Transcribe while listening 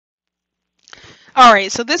All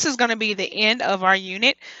right, so this is going to be the end of our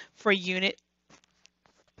unit for Unit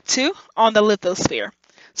 2 on the lithosphere.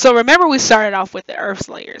 So remember we started off with the Earth's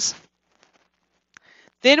layers.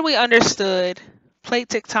 Then we understood plate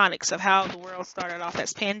tectonics of how the world started off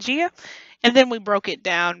as Pangea, and then we broke it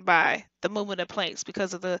down by the movement of plates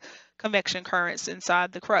because of the convection currents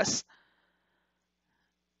inside the crust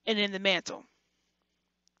and in the mantle.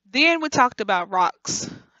 Then we talked about rocks,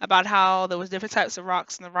 about how there was different types of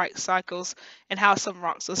rocks in the right cycles and how some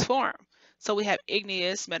rocks was formed. So we have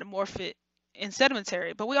igneous, metamorphic, and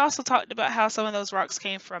sedimentary. But we also talked about how some of those rocks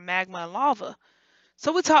came from magma and lava.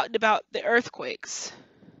 So we talked about the earthquakes.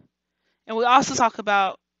 And we also talked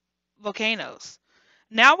about volcanoes.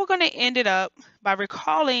 Now we're going to end it up by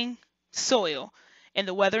recalling soil and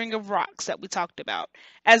the weathering of rocks that we talked about,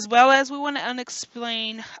 as well as we want to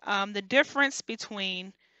unexplain the difference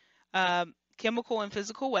between chemical and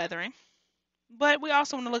physical weathering, but we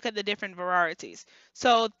also want to look at the different varieties.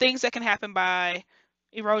 So things that can happen by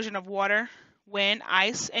erosion of water, wind,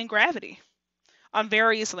 ice, and gravity on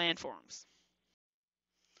various landforms.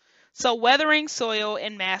 So weathering, soil,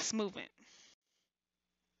 and mass movement.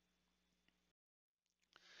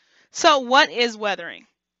 So what is weathering?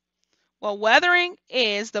 Well, weathering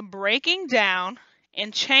is the breaking down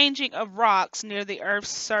and changing of rocks near the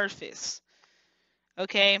Earth's surface.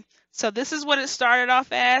 Okay, so this is what it started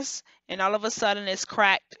off as, and all of a sudden it's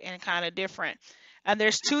cracked and kind of different. And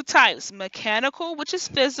there's two types: mechanical, which is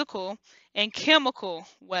physical, and chemical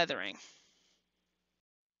weathering.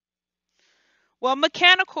 Well,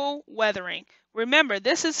 mechanical weathering, remember,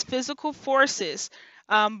 this is physical forces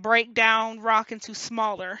break down rock into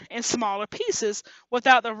smaller and smaller pieces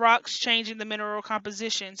without the rocks changing the mineral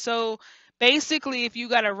composition. So basically, if you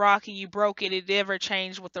got a rock and you broke it, it never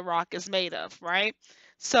changed what the rock is made of, right?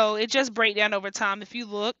 So it just break down over time. If you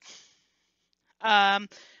look, um,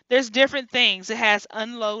 there's different things. It has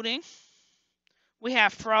unloading. We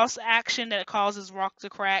have frost action that causes rock to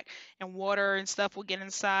crack and water and stuff will get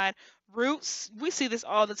inside. Roots, we see this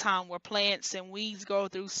all the time where plants and weeds go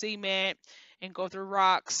through cement and go through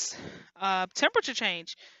rocks. Temperature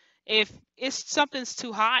change. If it's something's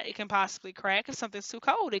too hot, it can possibly crack. If something's too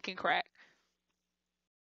cold, it can crack.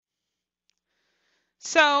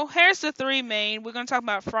 So here's the three main. We're going to talk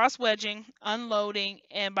about frost wedging, unloading,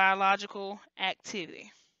 and biological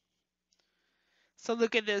activity. So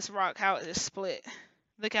look at this rock, how it is split.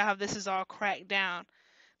 Look at how this is all cracked down.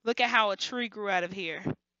 Look at how a tree grew out of here.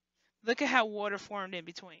 Look at how water formed in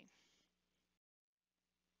between.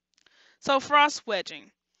 So frost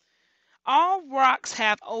wedging. All rocks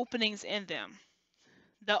have openings in them.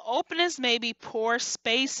 The openings may be pore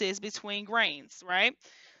spaces between grains, right?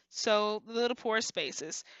 So little pore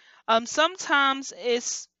spaces. Sometimes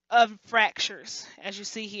it's of fractures, as you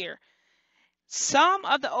see here. Some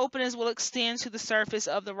of the openings will extend to the surface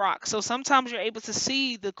of the rock. So sometimes you're able to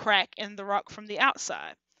see the crack in the rock from the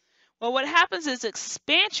outside. Well, what happens is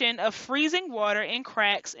expansion of freezing water in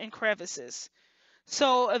cracks and crevices.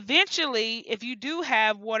 So eventually, if you do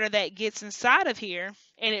have water that gets inside of here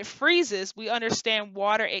and it freezes, we understand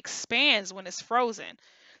water expands when it's frozen.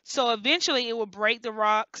 So eventually it will break the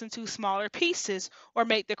rocks into smaller pieces or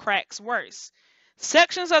make the cracks worse.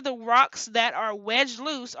 Sections of the rocks that are wedged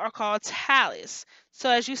loose are called talus. So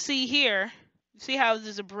as you see here, you see how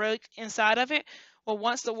there's a break inside of it? Well,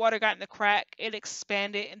 once the water got in the crack, it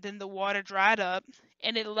expanded and then the water dried up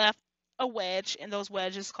and it left a wedge, and those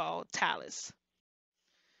wedges called talus.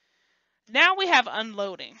 Now we have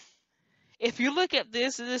unloading. If you look at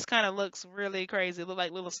this kind of looks really crazy. It looks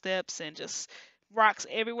like little steps and just rocks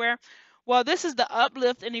everywhere. Well, this is the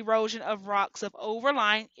uplift and erosion of rocks of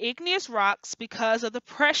overlying igneous rocks because of the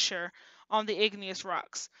pressure on the igneous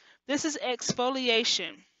rocks. This is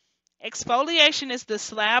exfoliation. Exfoliation is the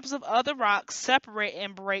slabs of other rocks separate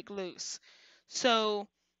and break loose. So,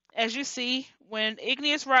 as you see, when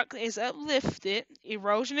igneous rock is uplifted,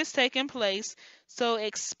 erosion is taking place. So,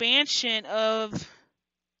 expansion of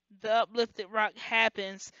the uplifted rock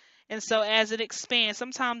happens. And so, as it expands,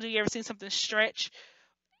 sometimes you ever seen something stretch,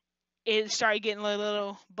 it started getting a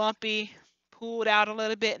little bumpy, pulled out a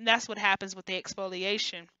little bit, and that's what happens with the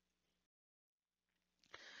exfoliation.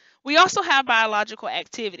 We also have biological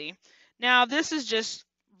activity. Now, this is just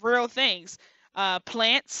real things.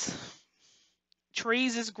 Plants,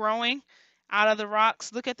 trees is growing out of the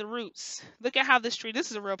rocks. Look at the roots. Look at how this tree,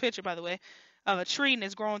 this is a real picture, by the way, of a tree and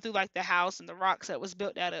it's growing through like the house and the rocks that was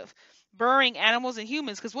built out of. Burying animals and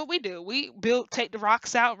humans, because what we do, we take the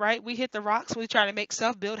rocks out, right? We hit the rocks, we try to make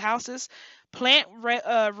stuff, build houses. Plant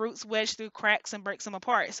roots wedge through cracks and breaks them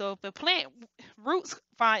apart. So if the plant roots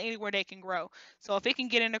find anywhere they can grow. So if it can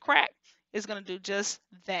get in a crack, it's going to do just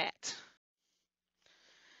that.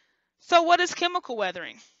 So what is chemical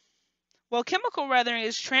weathering? Well, chemical weathering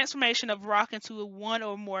is transformation of rock into one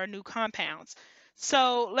or more new compounds.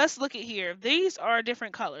 So let's look at here. These are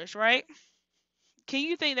different colors, right? Can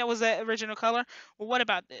you think that was the original color? Well, what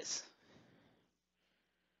about this?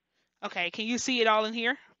 Okay, can you see it all in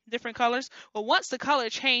here? Different colors? Well, once the color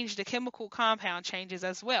changed, the chemical compound changes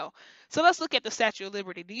as well. So let's look at the Statue of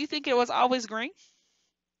Liberty. Do you think it was always green?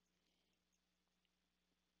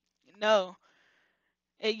 No.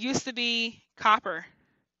 It used to be copper.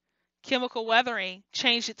 Chemical weathering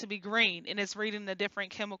changed it to be green, and it's reading the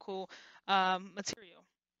different chemical material.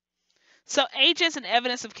 So agents and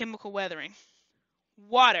evidence of chemical weathering.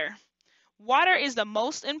 Water. Water is the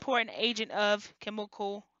most important agent of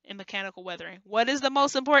chemical and mechanical weathering. What is the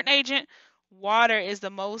most important agent? Water is the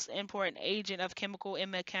most important agent of chemical and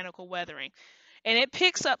mechanical weathering. And it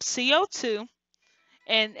picks up CO2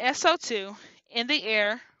 and SO2 in the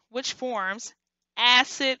air, which forms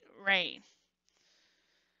acid rain.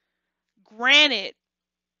 Granite.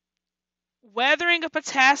 Weathering of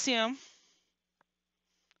potassium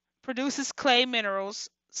produces clay minerals,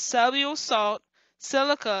 soluble salt,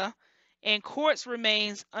 silica, and quartz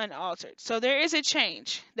remains unaltered. So there is a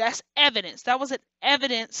change. That's evidence. That was an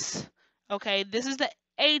evidence. Okay, this is the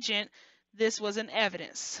agent. This was an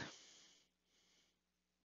evidence.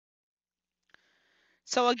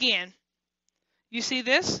 So again, you see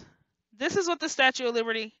this? This is what the Statue of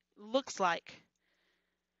Liberty looks like.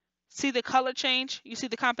 See the color change? You see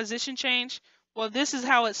the composition change? Well, this is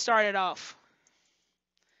how it started off.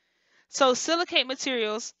 So silicate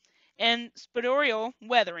materials and spheroidal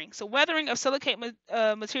weathering. So weathering of silicate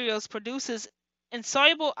materials produces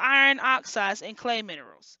insoluble iron oxides and clay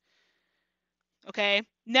minerals. Okay.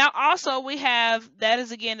 Now also we have, that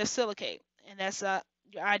is again the silicate, and that's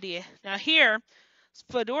your idea. Now here,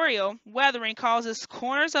 spheroidal weathering causes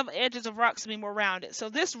corners of edges of rocks to be more rounded. So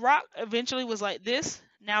this rock eventually was like this.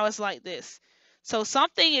 Now it's like this. So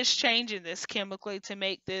something is changing this chemically to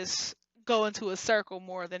make this go into a circle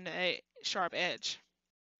more than a sharp edge.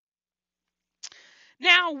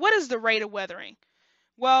 Now, what is the rate of weathering?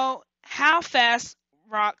 Well, how fast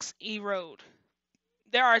rocks erode.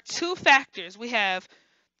 There are two factors. We have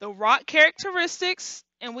the rock characteristics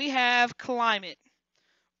and we have climate.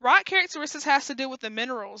 Rock characteristics has to do with the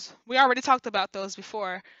minerals. We already talked about those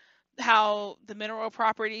before, how the mineral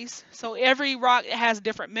properties. So every rock has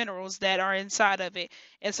different minerals that are inside of it.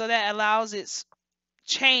 And so that allows its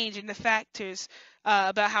change in the factors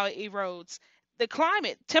about how it erodes. The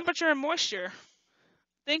climate, temperature, and moisture.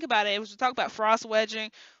 Think about it. We talk about frost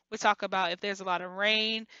wedging. We talk about if there's a lot of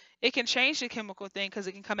rain, it can change the chemical thing because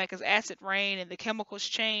it can come back as acid rain and the chemicals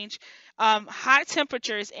change. High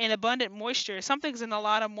temperatures and abundant moisture. If something's in a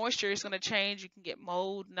lot of moisture, it's going to change. You can get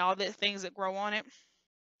mold and all the things that grow on it.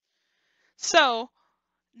 So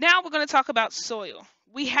now we're going to talk about soil.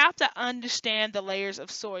 We have to understand the layers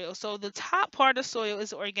of soil. So the top part of soil is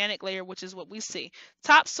the organic layer, which is what we see.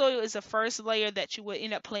 Topsoil is the first layer that you would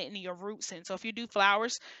end up planting your roots in. So if you do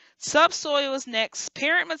flowers, subsoil is next.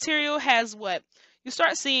 Parent material has what? You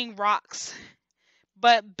start seeing rocks,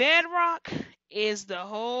 but bedrock is the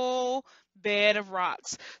whole bed of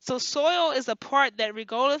rocks. So soil is a part that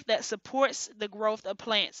regolith that supports the growth of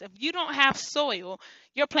plants. If you don't have soil,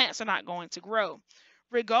 your plants are not going to grow.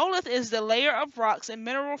 Regolith is the layer of rocks and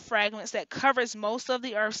mineral fragments that covers most of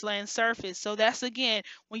the Earth's land surface. So that's again,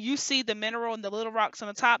 when you see the mineral and the little rocks on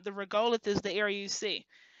the top, the regolith is the area you see.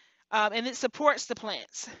 And it supports the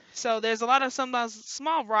plants. So there's a lot of sometimes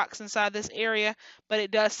small rocks inside this area, but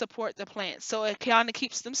it does support the plants. So it kind of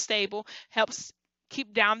keeps them stable, helps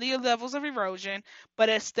keep down the levels of erosion, but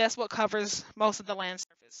that's what covers most of the land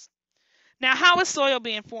surface. Now, how is soil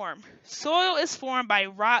being formed? Soil is formed by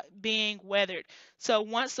rock being weathered. So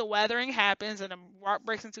once the weathering happens and the rock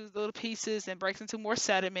breaks into little pieces and breaks into more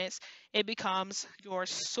sediments, it becomes your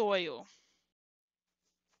soil.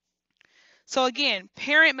 So again,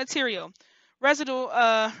 parent material. Residual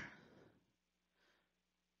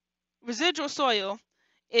soil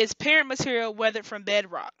is parent material weathered from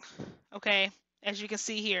bedrock. Okay, as you can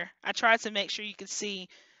see here. I tried to make sure you could see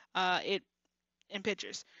it in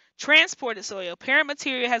pictures. Transported soil. Parent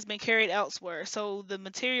material has been carried elsewhere. So the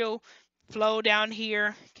material flowed down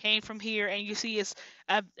here, came from here, and you see it's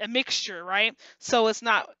a mixture, right? So it's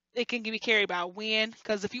not, it can be carried by wind,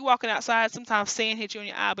 because if you're walking outside, sometimes sand hits you in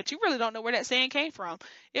your eye, but you really don't know where that sand came from.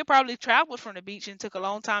 It probably traveled from the beach and took a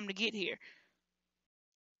long time to get here.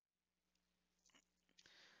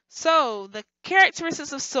 So the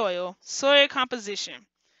characteristics of soil, soil composition.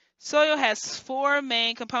 Soil has four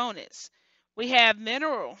main components. We have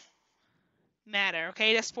mineral matter,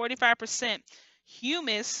 okay, that's 45%.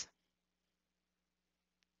 Humus,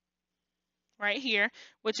 right here,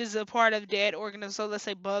 which is a part of dead organisms. So let's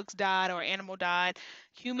say bugs died or animal died.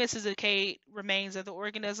 Humus is the decayed remains of the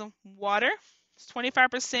organism. Water is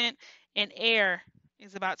 25%, and air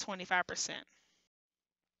is about 25%.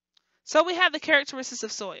 So we have the characteristics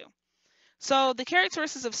of soil. So the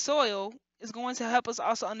characteristics of soil is going to help us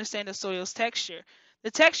also understand the soil's texture. The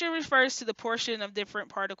texture refers to the portion of different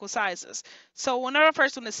particle sizes. So one of the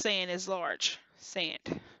first one is sand is large. Sand.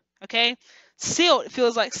 Okay? Silt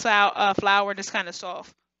feels like flour and it's kind of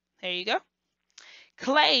soft. There you go.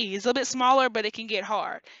 Clay is a bit smaller, but it can get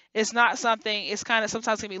hard. It's not something, it's kind of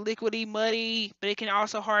sometimes can be liquidy, muddy, but it can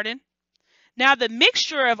also harden. Now the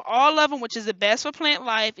mixture of all of them, which is the best for plant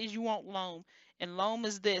life, is you want loam. And loam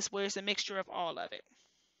is this, where it's a mixture of all of it.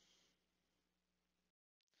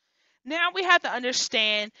 Now we have to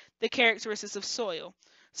understand the characteristics of soil.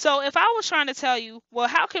 So if I was trying to tell you, well,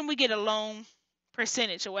 how can we get a loam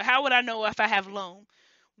percentage? Or how would I know if I have loam?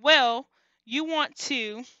 Well, you want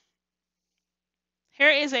to, here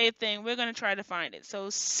is a thing, we're going to try to find it. So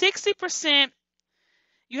 60%,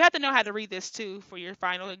 you have to know how to read this too for your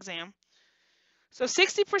final exam. So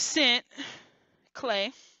 60%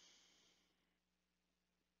 clay,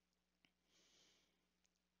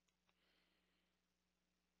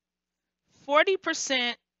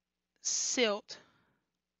 40% silt,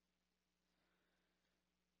 20.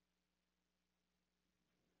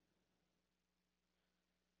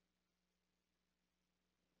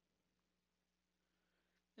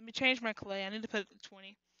 Let me change my clay. I need to put it to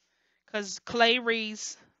 20 because clay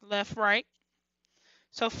reads left, right.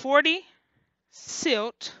 So 40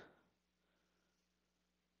 silt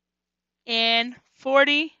and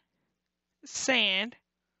 40 sand.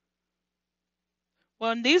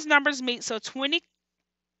 Well, these numbers meet, so 20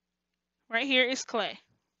 right here is clay.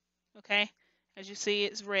 Okay, as you see,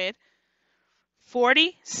 it's red.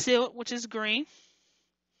 40 silt, which is green,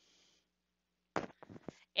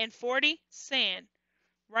 and 40 sand.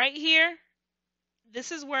 Right here,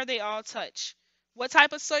 this is where they all touch. What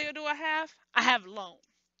type of soil do I have? I have loam.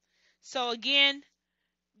 So again,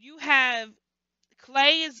 you have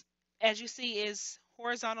clay is, as you see, is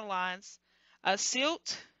horizontal lines.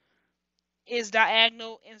 Silt is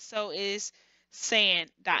diagonal, and so is sand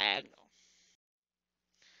diagonal.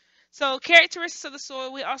 So characteristics of the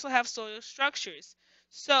soil, we also have soil structures.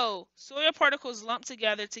 So soil particles lump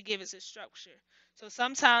together to give it its structure. So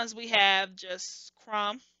sometimes we have just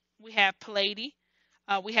crumb, we have platy,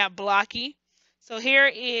 we have blocky. So here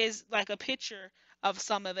is like a picture of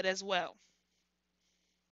some of it as well.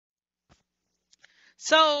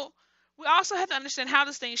 So we also have to understand how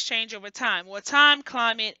these things change over time. Well, time,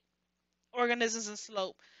 climate, organisms, and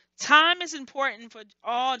slope. Time is important for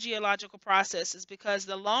all geological processes because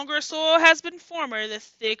the longer soil has been formed, the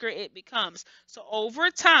thicker it becomes. So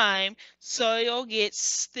over time, soil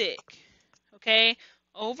gets thick. Okay?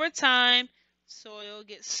 Over time, soil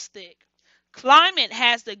gets thick. Climate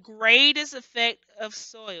has the greatest effect of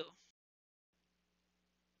soil.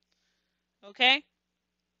 Okay?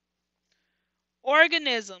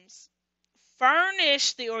 Organisms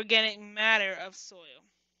furnish the organic matter of soil.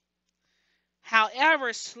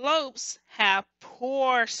 However, slopes have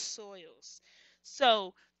poor soils.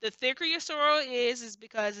 So the thicker your soil is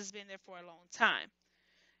because it's been there for a long time.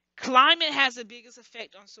 Climate has the biggest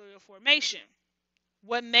effect on soil formation.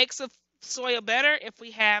 What makes a soil better? If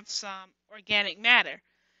we have some organic matter.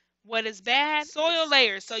 What is bad? Soil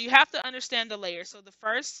layers. So you have to understand the layers. So the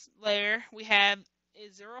first layer we have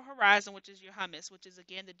is zero horizon, which is your humus, which is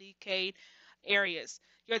again the decayed areas.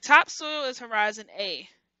 Your topsoil is horizon A.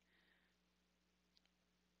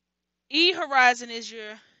 E horizon is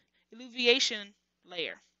your alluviation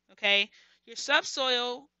layer, okay? Your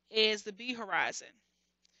subsoil is the B horizon.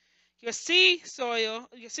 Your C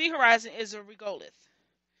horizon is a regolith.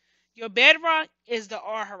 Your bedrock is the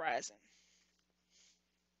R horizon.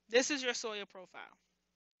 This is your soil profile.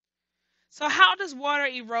 So how does water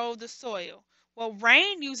erode the soil? Well,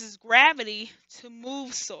 rain uses gravity to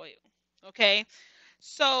move soil, okay?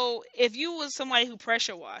 So if you was somebody who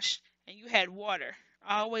pressure washed and you had water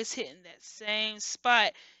always hitting that same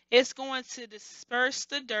spot, it's going to disperse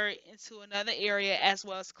the dirt into another area as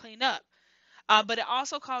well as clean up. But it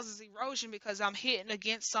also causes erosion because I'm hitting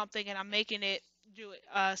against something and I'm making it do it.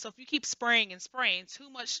 So if you keep spraying and spraying too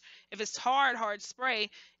much, if it's hard spray,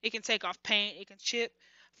 it can take off paint, it can chip.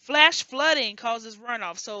 Flash flooding causes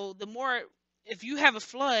runoff. So the more, if you have a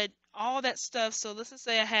flood, all that stuff. So let's just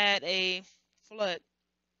say I had a flood.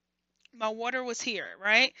 My water was here,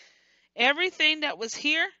 right? Everything that was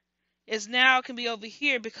here is now can be over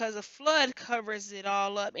here because a flood covers it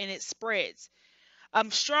all up and it spreads.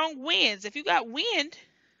 Strong winds. If you got wind,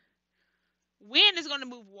 Wind is going to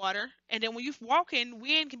move water, and then when you walk in,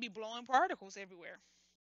 wind can be blowing particles everywhere.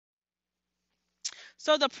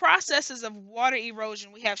 So the processes of water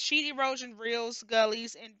erosion, we have sheet erosion, rills,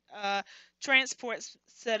 gullies, and transport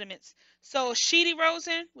sediments. So sheet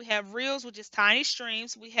erosion, we have rills, which is tiny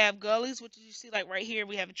streams. We have gullies, which you see like right here,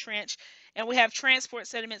 we have a trench, and we have transport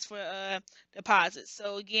sediments for deposits.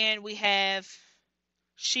 So again, we have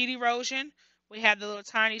sheet erosion. We have the little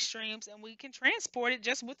tiny streams, and we can transport it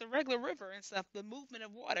just with the regular river and stuff, the movement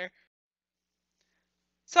of water.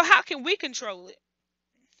 So how can we control it?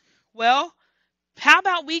 Well, how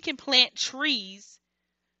about we can plant trees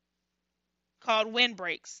called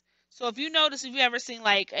windbreaks? So if you notice, if you ever seen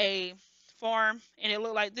like a farm and it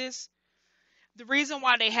look like this, the reason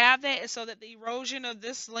why they have that is so that the erosion of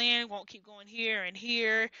this land won't keep going here and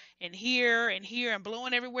here and here and here and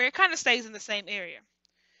blowing everywhere. It kind of stays in the same area.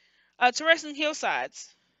 Terracing hillsides.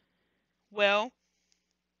 Well,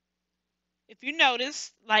 if you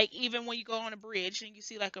notice, like even when you go on a bridge and you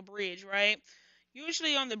see like a bridge, right?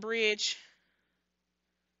 Usually on the bridge,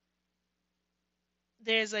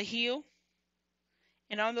 there's a hill,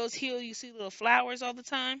 and on those hills you see little flowers all the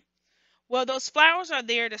time. Well, those flowers are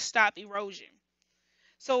there to stop erosion.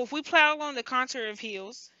 So if we plow along the contour of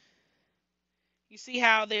hills, you see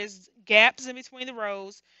how there's gaps in between the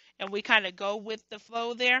rows, and we kind of go with the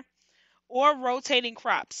flow there. Or rotating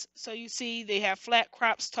crops. So you see they have flat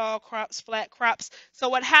crops, tall crops, flat crops. So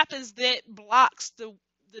what happens that blocks the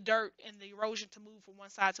dirt and the erosion to move from one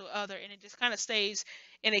side to the other, and it just kind of stays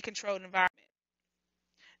in a controlled environment.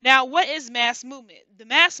 Now, what is mass movement? The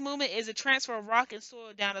mass movement is a transfer of rock and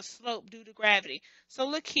soil down a slope due to gravity. So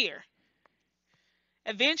look here.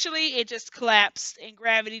 Eventually, it just collapsed and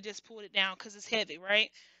gravity just pulled it down because it's heavy, right?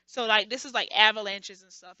 So like this is like avalanches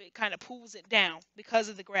and stuff. It kind of pulls it down because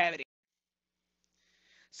of the gravity.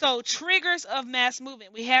 So triggers of mass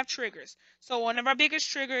movement, we have triggers. So one of our biggest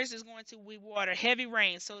triggers is going to be water, heavy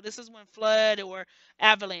rain. So this is when flood or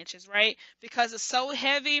avalanches, right? Because it's so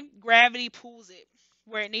heavy, gravity pulls it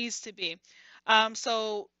where it needs to be.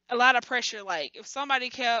 So a lot of pressure, like if somebody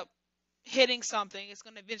kept hitting something, it's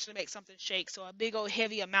going to eventually make something shake. So a big old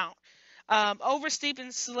heavy amount. Over steep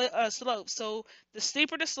and slope. So the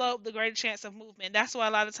steeper the slope, the greater chance of movement. That's why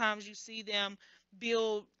a lot of times you see them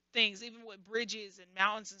build things, even with bridges and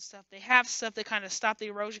mountains and stuff. They have stuff that kind of stop the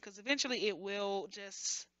erosion because eventually it will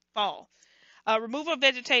just fall. Removal of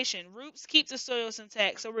vegetation. Roots keep the soils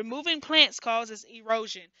intact. So removing plants causes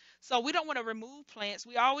erosion. So we don't want to remove plants.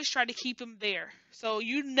 We always try to keep them there. So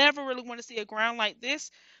you never really want to see a ground like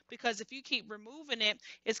this because if you keep removing it,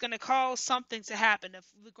 it's going to cause something to happen. If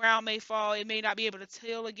the ground may fall, it may not be able to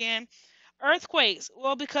till again. Earthquakes.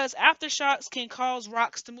 Well, because aftershocks can cause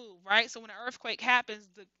rocks to move, right? So when an earthquake happens,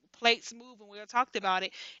 the plates move, and we talked about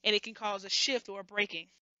it, and it can cause a shift or a breaking.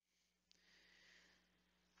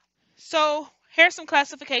 So here's some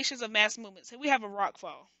classifications of mass movements. Here we have a rock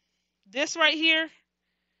fall. This right here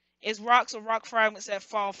is rocks or rock fragments that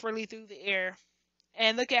fall freely through the air.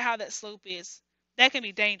 And look at how that slope is. That can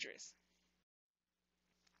be dangerous.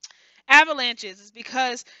 Avalanches is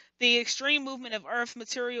because the extreme movement of earth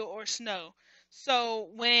material or snow. So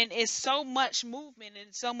when it's so much movement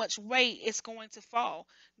and so much weight, it's going to fall.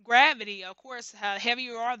 Gravity, of course, how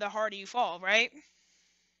heavier you are, the harder you fall, right?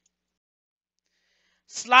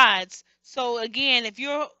 Slides. So again, if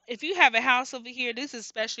you have a house over here, this is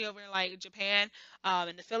especially over in like Japan,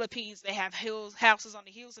 in the Philippines, they have houses on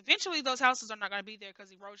the hills. Eventually, those houses are not going to be there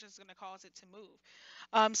because erosion is going to cause it to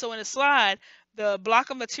move. So in a slide, the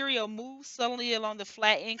block of material moves suddenly along the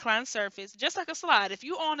flat inclined surface, just like a slide. If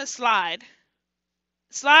you on a slide,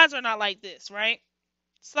 slides are not like this, right?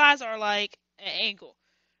 Slides are like an angle.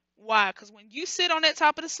 Why? Because when you sit on that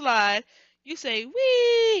top of the slide, you say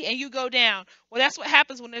wee and you go down. Well, that's what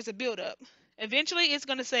happens when there's a buildup. Eventually, it's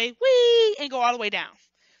going to say wee and go all the way down.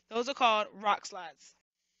 Those are called rock slides.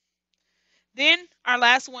 Then our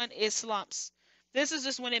last one is slumps. This is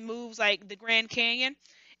just when it moves like the Grand Canyon,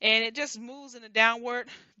 and it just moves in a downward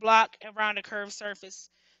block around a curved surface.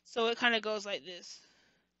 So it kind of goes like this.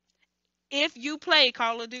 If you play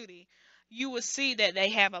Call of Duty, you will see that they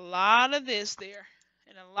have a lot of this there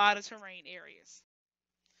in a lot of terrain areas.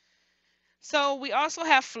 So we also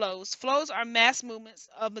have flows. Flows are mass movements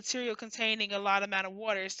of material containing a lot amount of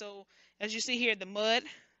water. So as you see here, the mud,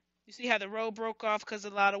 you see how the road broke off because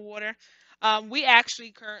of a lot of water. We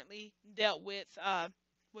actually currently dealt with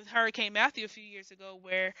Hurricane Matthew a few years ago,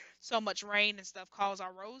 where so much rain and stuff caused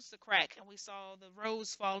our roads to crack, and we saw the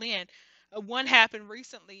roads fall in. One happened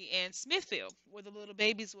recently in Smithfield, where the little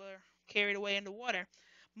babies were carried away in the water.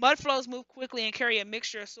 Mud flows move quickly and carry a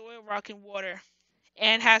mixture of soil, rock, and water.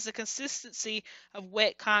 and has the consistency of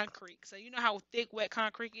wet concrete. So you know how thick wet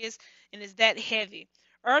concrete is, and it's that heavy.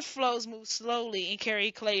 Earth flows move slowly and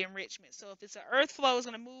carry clay enrichment. So if it's an earth flow, it's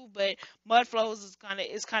gonna move, but mud flows is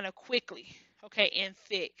kind of quickly, okay, and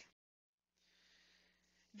thick.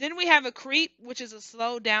 Then we have a creep, which is a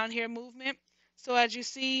slow down here movement. So as you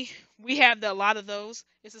see, we have a lot of those.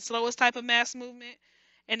 It's the slowest type of mass movement,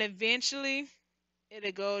 and eventually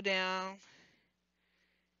it'll go down.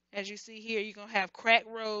 As you see here, you're gonna have cracked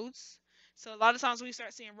roads. So a lot of times we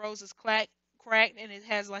start seeing roads as cracked, and it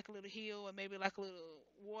has like a little hill or maybe like a little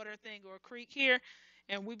water thing or a creek here,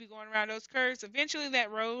 and we be going around those curves. Eventually,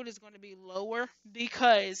 that road is going to be lower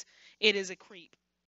because it is a creep.